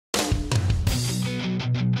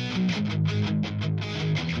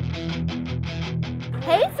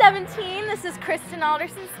17. This is Kristen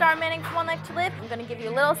Alderson, star manning for One Life to Live. I'm going to give you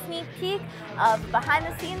a little sneak peek of behind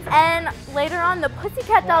the scenes, and later on the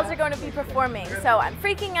Pussycat Dolls are going to be performing. So I'm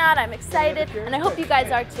freaking out, I'm excited, and I hope you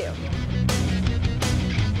guys are too.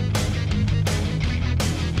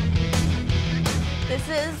 This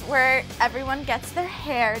is where everyone gets their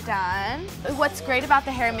hair done. What's great about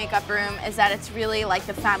the hair and makeup room is that it's really like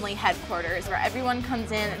the family headquarters where everyone comes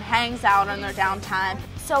in and hangs out on their downtime.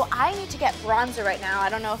 So I need to get bronzer right now. I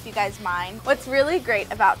don't know if you guys mind. What's really great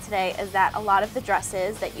about today is that a lot of the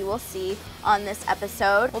dresses that you will see on this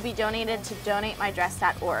episode will be donated to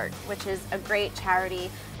DonateMyDress.org, which is a great charity,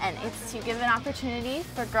 and it's to give an opportunity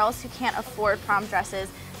for girls who can't afford prom dresses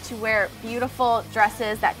to wear beautiful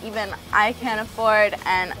dresses that even I can't afford,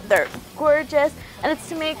 and they're gorgeous, and it's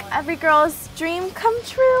to make every girl's dream come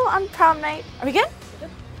true on prom night. Are we good?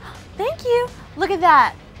 Thank you. Look at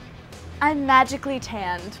that. I'm magically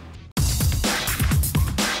tanned.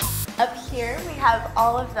 Up here we have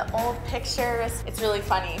all of the old pictures. It's really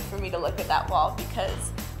funny for me to look at that wall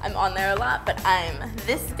because I'm on there a lot, but I'm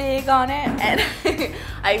this big on it, and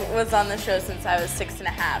I was on the show since I was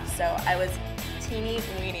 6.5, so I was teeny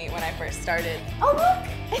weeny when I first started. Oh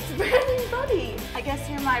look, it's Brandon Buddy. I guess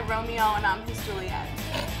you're my Romeo and I'm his Juliet.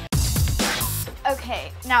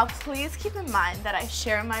 Okay, now please keep in mind that I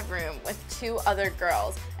share my room with 2 other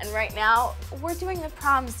girls, and right now we're doing the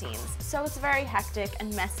prom scenes, so it's very hectic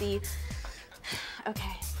and messy.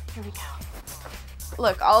 Okay, here we go.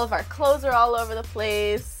 Look, all of our clothes are all over the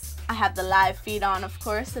place. I have the live feed on, of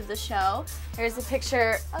course, of the show. Here's a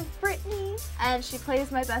picture of Brittany, and she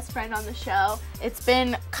plays my best friend on the show. It's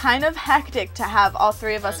been kind of hectic to have all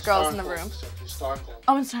 3 of us girls in the room.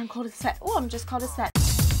 Oh, and Stone Cold is set. Oh, I'm just called a set.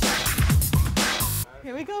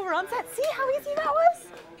 Here we go, we're on set. See how easy that was?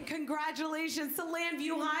 Congratulations to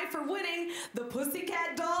Landview High for winning the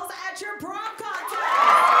Pussycat Dolls at your prom contest.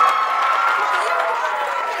 Well, you won,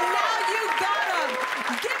 and now you got them.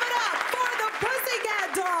 Give it up for the Pussycat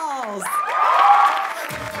Dolls.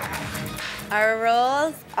 Our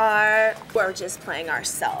roles are, we're just playing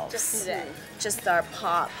ourselves. Just today. Just our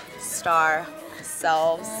pop star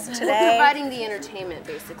selves today. Providing the entertainment,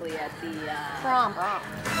 basically, at the prom.